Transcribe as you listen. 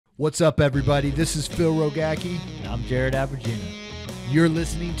What's up, everybody? This is Phil Rogacki. And I'm Jared Abergina. You're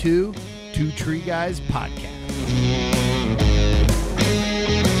listening to Two Tree Guys Podcast.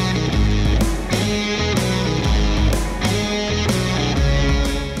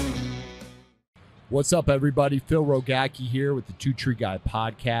 What's up, everybody? Phil Rogacki here with the Two Tree Guy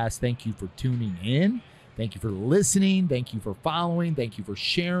Podcast. Thank you for tuning in. Thank you for listening. Thank you for following. Thank you for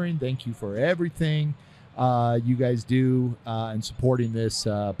sharing. Thank you for everything you guys do in supporting this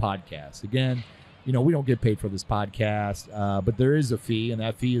podcast. Again, you know, we don't get paid for this podcast, but there is a fee, and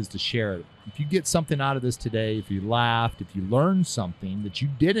that fee is to share it. If you get something out of this today, if you laughed, if you learned something that you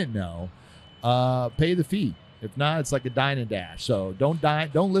didn't know, pay the fee. If not, it's like a dine and dash. So don't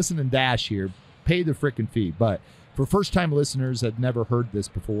listen and dash here. Pay the freaking fee. But for first-time listeners that never heard this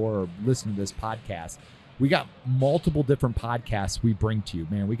before or listened to this podcast, we got multiple different podcasts we bring to you,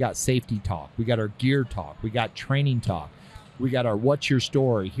 man. We got safety talk. We got our gear talk. We got training talk. We got our what's your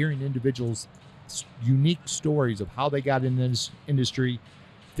story, hearing individuals' unique stories of how they got in this industry,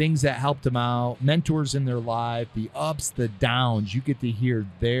 things that helped them out, mentors in their life, the ups, the downs. You get to hear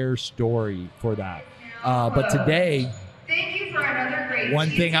their story for that. But today,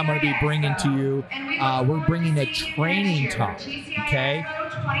 one thing I'm going to be bringing to you, we're bringing a training talk, okay?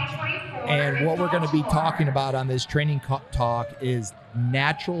 And what we're going to be talking about on this training talk is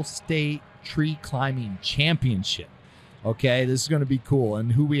Natural State Tree Climbing Championship. Okay, this is going to be cool.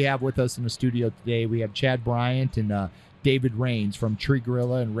 And who we have with us in the studio today, we have Chad Bryant and David Rains from Tree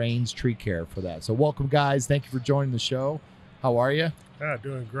Gorilla and Rains Tree Care for that. So welcome, guys. Thank you for joining the show. How are you?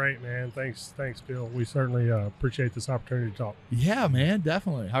 Doing great, man. Thanks, Phil. We certainly appreciate this opportunity to talk. Yeah, man,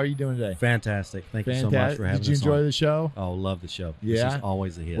 definitely. How are you doing today? Fantastic. Thank you so much for having us. Did you enjoy the show? Oh, love the show. Yeah. This is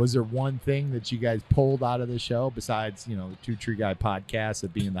always a hit. Was there one thing that you guys pulled out of the show besides, you know, the Two Tree Guy podcast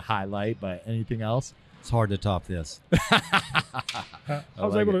of being the highlight, but anything else? It's hard to top this. I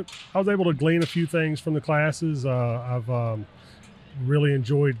was able to glean a few things from the classes. I've really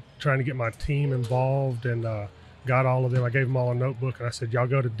enjoyed trying to get my team involved and got all of them. I gave them all a notebook and I said, y'all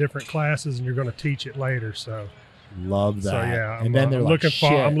go to different classes and you're going to teach it later. So love that. So yeah, and then they're like,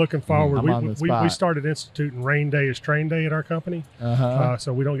 I'm looking forward. We started instituting rain day as train day at our company.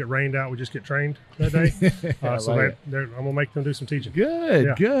 So we don't get rained out. We just get trained that day. I'm going to make them do some teaching.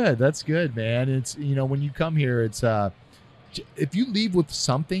 Good. That's good, man. It's, you know, when you come here, it's if you leave with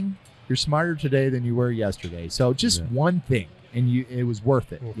something, you're smarter today than you were yesterday. So just one thing. And it was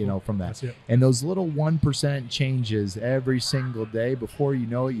worth it, you know, from that. That's it. And those little 1% changes every single day, before you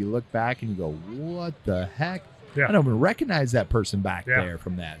know it, you look back and you go, what the heck? Yeah. I don't even recognize that person back there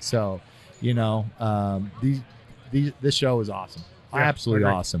from that. So, you know, this show is awesome. Absolutely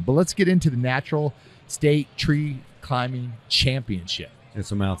awesome. But let's get into the Natural State Tree Climbing Championship.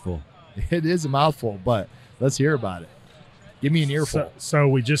 It's a mouthful. It is a mouthful, but let's hear about it. Give me an earful. So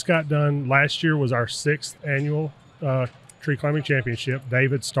we just got done. Last year was our 6th annual Tree Climbing Championship.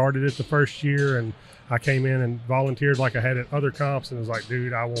 David started it the first year, and I came in and volunteered like I had at other comps, and was like,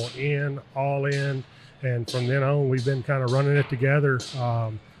 dude, I want all in. And from then on, we've been kind of running it together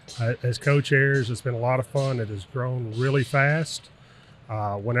as co-chairs. It's been a lot of fun. It has grown really fast.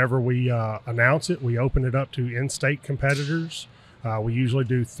 Whenever we announce it, we open it up to in-state competitors. We usually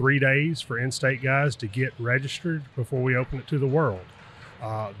do 3 days for in-state guys to get registered before we open it to the world.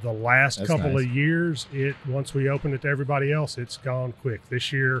 The last couple of years, once we opened it to everybody else, it's gone quick.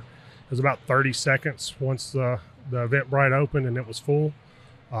 This year, it was about 30 seconds once the Eventbrite opened, and it was full,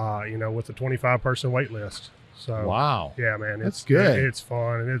 you know, with a 25-person wait list. So, wow. Yeah, man. That's good. It's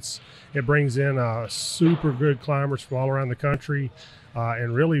fun, and it brings in super good climbers from all around the country.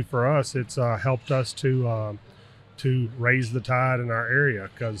 And really, for us, it's helped us to raise the tide in our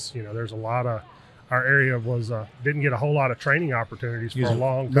area because, you know, there's a lot of – our area didn't get a whole lot of training opportunities for a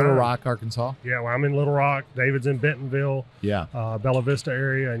long time. Little Rock, Arkansas. Yeah, well, I'm in Little Rock. David's in Bentonville. Yeah. Bella Vista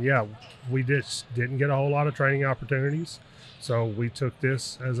area, and yeah, we just didn't get a whole lot of training opportunities. So we took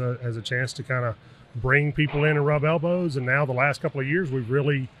this as a chance to kind of bring people in and rub elbows. And now the last couple of years, we've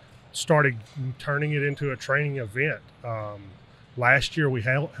really started turning it into a training event. Last year, we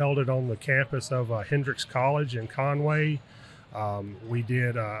held it on the campus of Hendrix College in Conway. We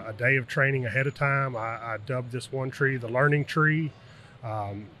did a day of training ahead of time. I dubbed this one tree the Learning Tree.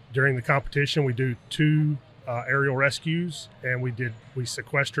 During the competition, we do 2 aerial rescues, and we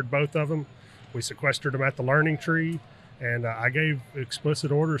sequestered both of them. We sequestered them at the Learning Tree, and I gave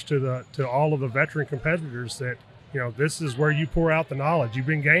explicit orders to all of the veteran competitors that, you know, this is where you pour out the knowledge. You've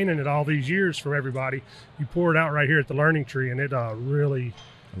been gaining it all these years from everybody. You pour it out right here at the Learning Tree, and it really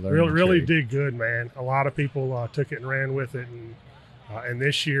did good, man. A lot of people took it and ran with it, and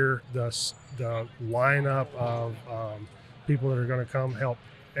this year the lineup of people that are going to come help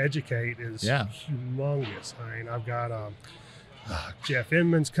educate is Yeah. humongous. I mean, I've got Jeff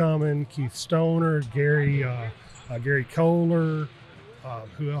Inman's coming, Keith Stoner, Gary Kohler.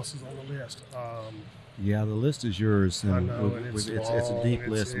 Who else is on the list? Yeah, the list is yours. I And know, and it's a deep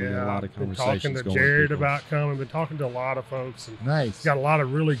list. We got a lot of been conversations talking to going. Jared with people. about coming. Been talking to a lot of folks, and Nice. got a lot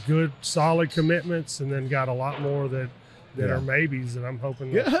of really good, solid commitments, and then got a lot more that Yeah. are maybes, and I'm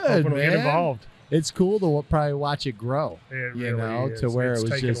hoping Good, hoping to get man. involved. It's cool to probably watch it grow. It You really know, is. to where It's it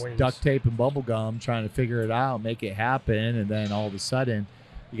was taking just wings. duct tape and bubble gum trying to figure it out, make it happen, and then all of a sudden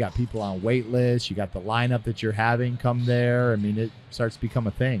you got people on wait lists, you got the lineup that you're having come there. I mean, it starts to become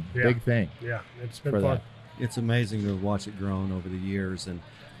a thing, Yeah. big thing. Yeah, it's been For fun. that. It's amazing to watch it grown over the years, and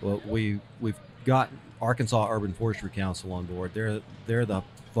we've got Arkansas Urban Forestry Council on board. They're the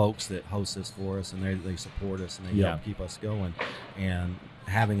folks that host this for us, and they support us, and they Yeah. help keep us going. And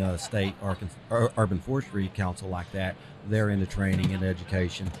having a state Urban Forestry Council like that, they're into training and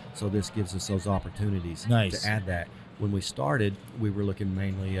education, so this gives us those opportunities Nice. to add that. When we started, we were looking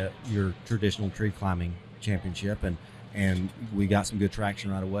mainly at your traditional tree climbing championship, and we got some good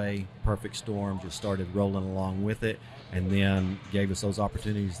traction right away. Perfect storm, just started rolling along with it, and then gave us those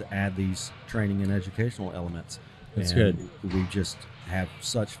opportunities to add these training and educational elements. That's And good. We just have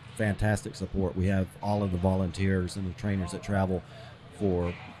such fantastic support. We have all of the volunteers and the trainers that travel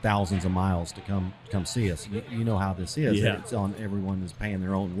for thousands of miles to come see us. You know how this is. Yeah. It's on, everyone is paying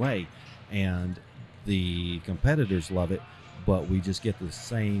their own way, and the competitors love it, but we just get the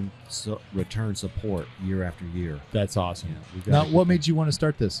same return support year after year. That's awesome. Yeah, we've got Now, to what keep made you want to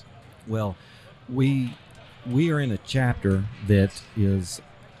start this? Well, we are in a chapter that is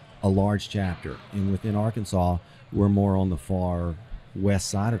a large chapter, and within Arkansas, we're more on the far west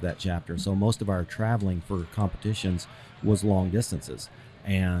side of that chapter. So most of our traveling for competitions was long distances.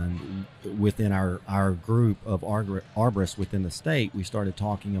 And within our group of arborists within the state, we started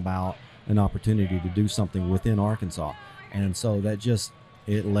talking about an opportunity to do something within Arkansas. And so that just,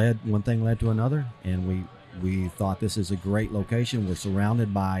 one thing led to another, and we thought this is a great location. We're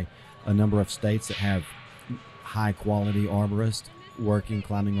surrounded by a number of states that have high quality arborists,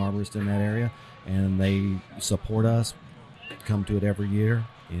 climbing arborists in that area, and they support us, come to it every year,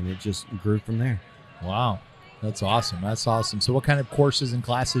 and it just grew from there. Wow. That's awesome. That's awesome. So what kind of courses and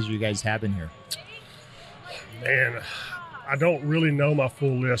classes are you guys having here? Man, I don't really know my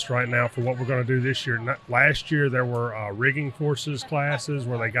full list right now for what we're going to do this year. Last year, there were rigging forces classes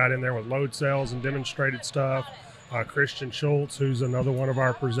where they got in there with load cells and demonstrated stuff. Christian Schultz, who's another one of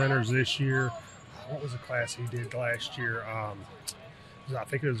our presenters this year. What was the class he did last year? I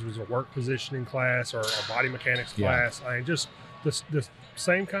think it was a work positioning class or a body mechanics class. I mean, just the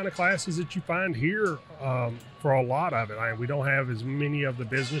same kind of classes that you find here for a lot of it. We don't have as many of the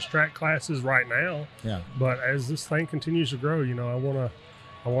business track classes right now. Yeah. But as this thing continues to grow,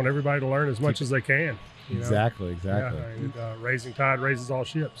 I want everybody to learn as much as they can. Exactly. Yeah, and, raising tide raises all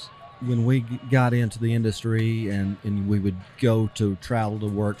ships. When we got into the industry and we would go to travel to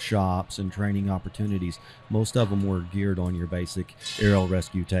workshops and training opportunities, most of them were geared on your basic aerial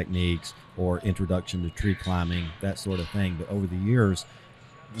rescue techniques or introduction to tree climbing, that sort of thing. But over the years,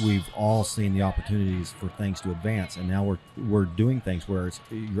 we've all seen the opportunities for things to advance, and now we're doing things where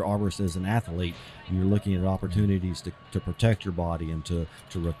your arborist is an athlete, and you're looking at opportunities to protect your body and to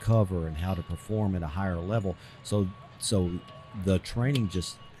recover and how to perform at a higher level. So the training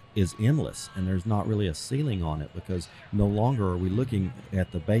just is endless, and there's not really a ceiling on it, because no longer are we looking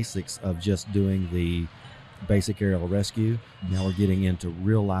at the basics of just doing the basic aerial rescue. Now we're getting into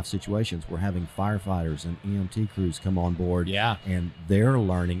real life situations. We're having firefighters and EMT crews come on board, and they're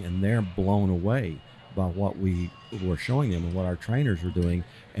learning and they're blown away by what we were showing them and what our trainers are doing,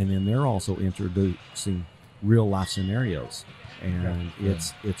 and then they're also introducing real life scenarios. And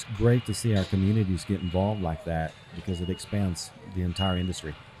it's great to see our communities get involved like that, because it expands the entire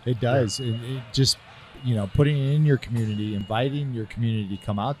industry. It does. It just, putting it in your community, inviting your community to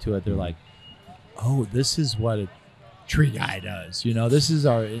come out to it. They're like, oh, this is what a tree guy does. This is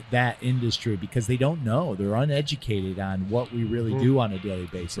that industry, because they don't know. They're uneducated on what we really do on a daily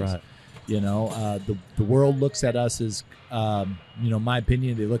basis. Right. The world looks at us as, my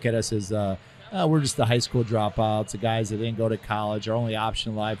opinion, they look at us as, we're just the high school dropouts, the guys that didn't go to college. Our only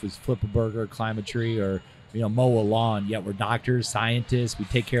option in life was flip a burger, climb a tree, or mow a lawn. Yet we're doctors, scientists. We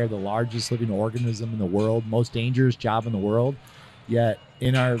take care of the largest living organism in the world, most dangerous job in the world. Yet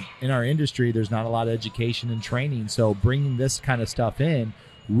in our industry, there's not a lot of education and training. So bringing this kind of stuff in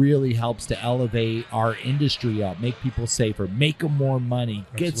really helps to elevate our industry up, make people safer, make them more money,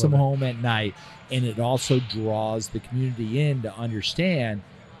 gets them home at night. And it also draws the community in to understand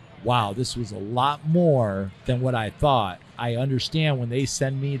wow, this was a lot more than what I thought. I understand when they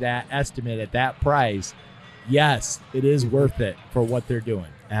send me that estimate at that price, yes, it is worth it for what they're doing.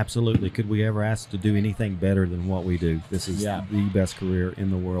 Absolutely. Could we ever ask to do anything better than what we do? This is Yeah. the best career in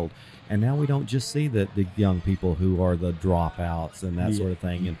the world. And now we don't just see the young people who are the dropouts and that Yeah. sort of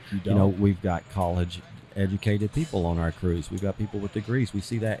thing. And, You you know, don't. we've got college educated people on our crews. We've got people with degrees. We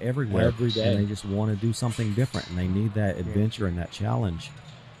see that everywhere. Every day. And they just want to do something different, and they need that adventure and that challenge.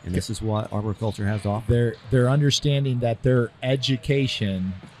 And this is what arboriculture has to offer. They're understanding that their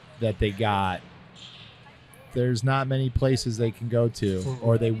education that they got, there's not many places they can go to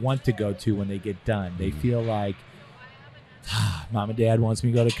or they want to go to when they get done. They feel like, mom and dad wants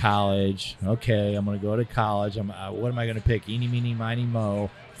me to go to college. Okay, I'm going to go to college. What am I going to pick? Eeny, meeny, miny, mo.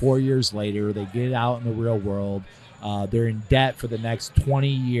 4 years later, they get out in the real world. They're in debt for the next 20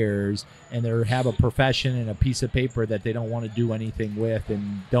 years, and they have a profession and a piece of paper that they don't want to do anything with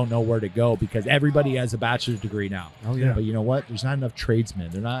and don't know where to go because everybody has a bachelor's degree now. Oh, yeah. But you know what? There's not enough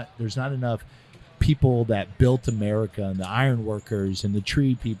tradesmen. There's not enough people that built America, and the iron workers and the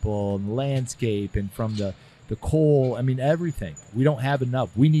tree people and the landscape and from the coal. I mean, everything. We don't have enough.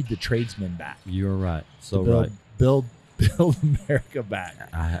 We need the tradesmen back. You're right. So to right. build America back.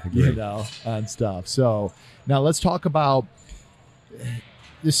 I agree. You know, and stuff. So now let's talk about,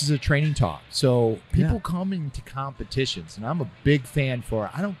 this is a training talk. So people coming to competitions, and I'm a big fan for,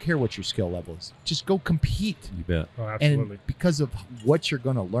 I don't care what your skill level is, just go compete. You bet. Oh, absolutely. And because of what you're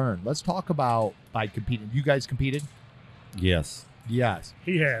going to learn, let's talk about by competing. You guys competed? Yes. Yes.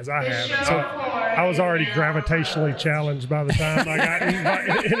 He has. I haven't. So I was already gravitationally challenged by the time I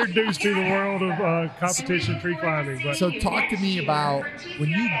got introduced to the world of competition tree climbing. But So talk to me about when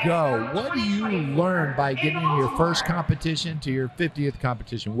you go, what do you learn by getting in your first competition to your 50th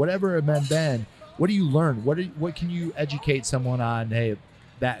competition, whatever it may have been? What do you learn? What can you educate someone on? Hey,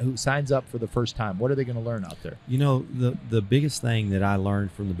 that who signs up for the first time, what are they going to learn out there? You know, the biggest thing that I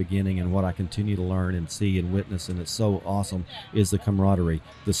learned from the beginning and what I continue to learn and see and witness, and it's so awesome, is the camaraderie,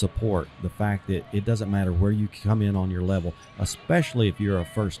 the support, the fact that it doesn't matter where you come in on your level, especially if you're a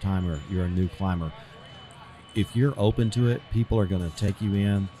first timer, you're a new climber. If you're open to it, people are going to take you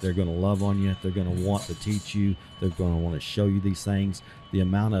in. They're going to love on you. They're going to want to teach you. They're going to want to show you these things. The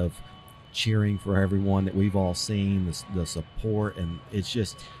amount of cheering for everyone that we've all seen, the support, and it's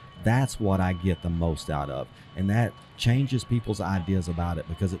just, that's what I get the most out of. And that changes people's ideas about it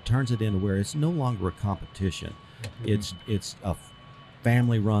because it turns it into where it's no longer a competition. It's a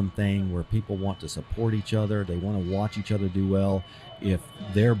family run thing where people want to support each other. They want to watch each other do well. If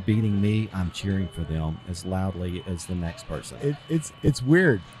they're beating me, I'm cheering for them as loudly as the next person. It's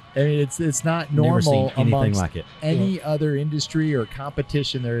weird. I mean, it's not Never normal seen anything amongst like it. any other industry or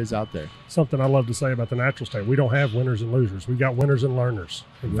competition there is out there. something I love to say about the natural state, we don't have winners and losers. We got winners and learners.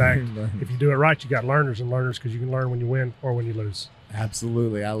 In fact, if you do it right, you got learners and learners because you can learn when you win or when you lose.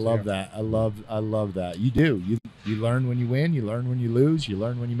 Absolutely. I love that. I love that. You do. You learn when you win, you learn when you lose, you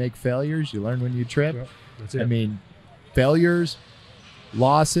learn when you make failures, you learn when you trip. Yep, that's it. I mean, failures,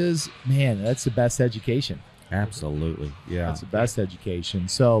 losses, man, that's the best education. Absolutely. Yeah. That's the best education.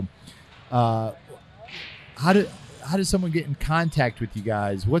 So, how does someone get in contact with you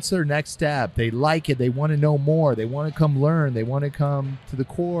guys? What's their next step? They like it. They want to know more. They want to come learn. They want to come to the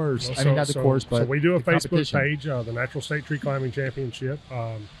course. Well, I mean, not the course, but so we do a the Facebook competition. page, the Natural State Tree Climbing Championship.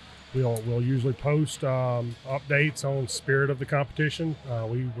 We'll usually post updates on spirit of the competition.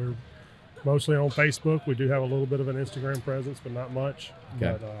 We're mostly on Facebook. We do have a little bit of an Instagram presence, but not much.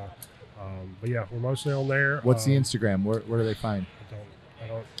 Okay. But yeah, we're mostly on there. What's the Instagram? Where do they find?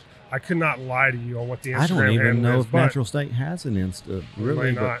 I could not lie to you on what the Instagram I don't even handle know is, if but Natural State has an Insta, We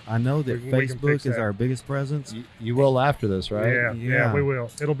really, may but not. I know that We can Facebook fix is that. our biggest presence. You will after this, right? Yeah, Yeah. we will.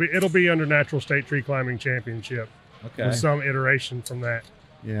 It'll be under Natural State Tree Climbing Championship Okay. with some iteration from that.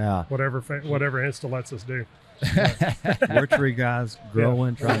 Yeah. Whatever Insta lets us do. We're tree guys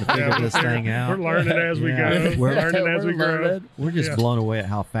growing, trying to figure Yeah, this thing out. We're learning as we Yeah. go. We're- learning as we grow. learning. We're just Yeah. blown away at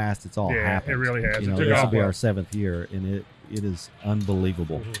how fast it's all Yeah, happened. it really has. You It know, took this will off be well. our 7th year, and it is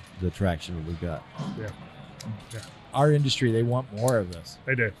unbelievable, Mhm. the traction that we've got. Our industry, they want more of this.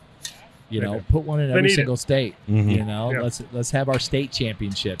 They do. You They know, do. put one in They every need single state. Mhm. You know, Yeah. let's have our state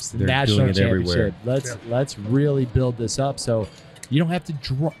championships, the They're national doing it championship. everywhere. Let's really build this up. So you don't have to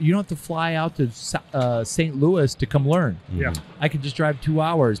you don't have to fly out to St. Louis to come learn. Yeah. Mhm. I can just drive 2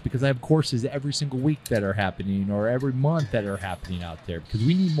 hours because I have courses every single week that are happening or every month that are happening out there because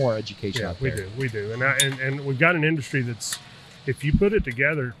we need more education Yeah, out we there. do. We do. And we've got an industry that's, if you put it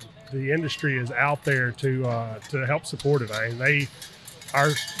together, the industry is out there to help support it. I mean,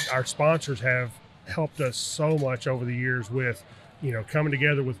 our sponsors have helped us so much over the years with coming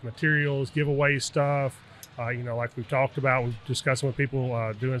together with materials, giveaway stuff. Like we've talked about, we've discussed with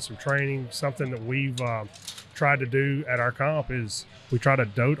people doing some training. Something that we've tried to do at our comp is we try to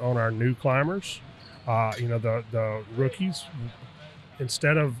dote on our new climbers. The rookies,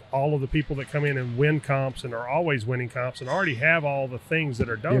 instead of all of the people that come in and win comps and are always winning comps and already have all the things that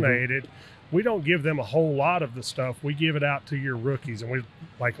are donated, we don't give them a whole lot of the stuff. We give it out to your rookies. And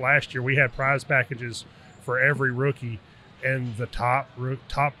like last year, we had prize packages for every rookie, and the top.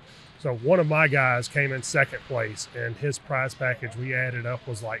 So one of my guys came in second place, and his prize package we added up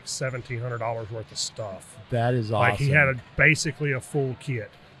was like $1,700 worth of stuff. That is awesome. Like he had basically a full kit,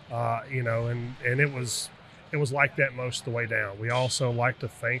 and it was like that most of the way down. We also like to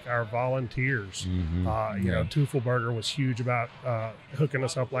thank our volunteers. Teufelberger was huge about hooking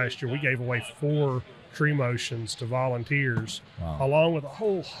us up last year. We gave away 4 tree motions to volunteers, along with a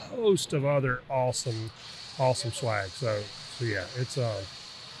whole host of other awesome swag. So yeah, it's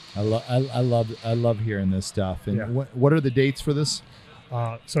I love hearing this stuff. And what are the dates for this?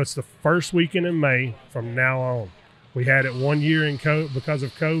 So it's the first weekend in May from now on. We had it 1 year because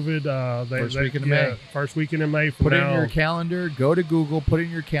of COVID. First weekend in May. First weekend in May. Put it in your calendar. Go to Google. Put it in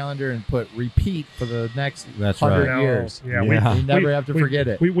your calendar and put repeat for the next 100 years. Yeah, we never have to forget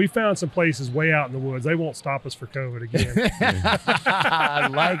it. We found some places way out in the woods. They won't stop us for COVID again. I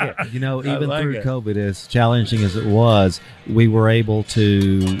like it. Even through COVID, as challenging as it was, we were able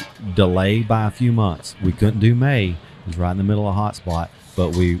to delay by a few months. We couldn't do May. It was right in the middle of a hot spot.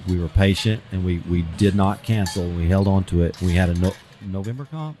 But we were patient, and we did not cancel. We held on to it. We had a November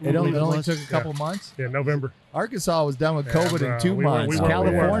comp. It only took a couple months? Yeah, November. Arkansas was done with COVID in 2 months.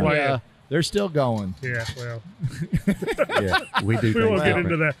 California, they're still going. Yeah, well. We do. We won't get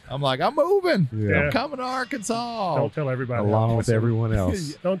into that. I'm like, I'm moving. Yeah. I'm coming to Arkansas. Don't tell everybody. Along with everyone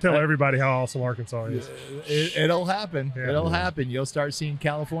else. Don't tell everybody how awesome Arkansas is. It'll happen. Yeah. It'll happen. You'll start seeing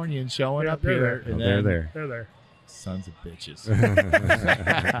Californians showing up here. They're there. They're there. Sons of bitches.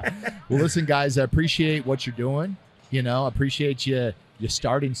 Well, listen, guys, I appreciate what you're doing. I appreciate you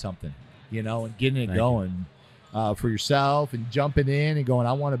starting something, and getting it going for yourself and jumping in and going,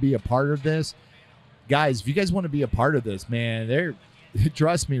 I want to be a part of this. Guys, if you guys want to be a part of this, man,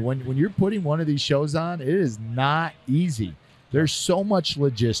 trust me, when you're putting one of these shows on, it is not easy. There's so much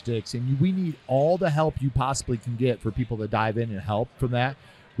logistics, and we need all the help you possibly can get for people to dive in and help from that.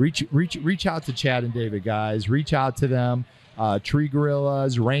 Reach out to Chad and David, guys. Reach out to them. Tree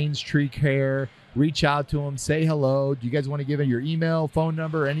Gorillas, Rain's Tree Care. Reach out to them. Say hello. Do you guys want to give it your email, phone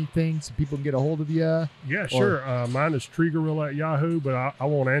number, anything so people can get a hold of you? Yeah, sure. Mine is treegorilla@yahoo, but I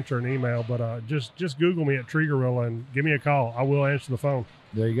won't answer an email. But just Google me at Tree Gorilla and give me a call. I will answer the phone.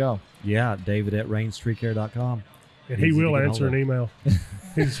 There you go. Yeah, David@rainstreecare.com. And he will answer an email.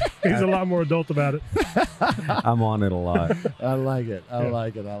 He's a lot more adult about it. I'm on it a lot. I like it. I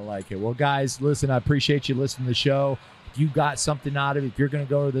like it. Well, guys, listen, I appreciate you listening to the show. If you got something out of it, if you're going to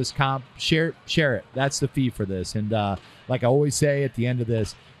go to this comp, share it. That's the fee for this. And like I always say at the end of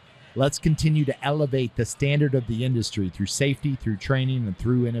this, let's continue to elevate the standard of the industry through safety, through training, and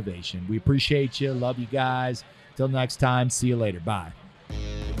through innovation. We appreciate you. Love you guys. Till next time. See you later. Bye.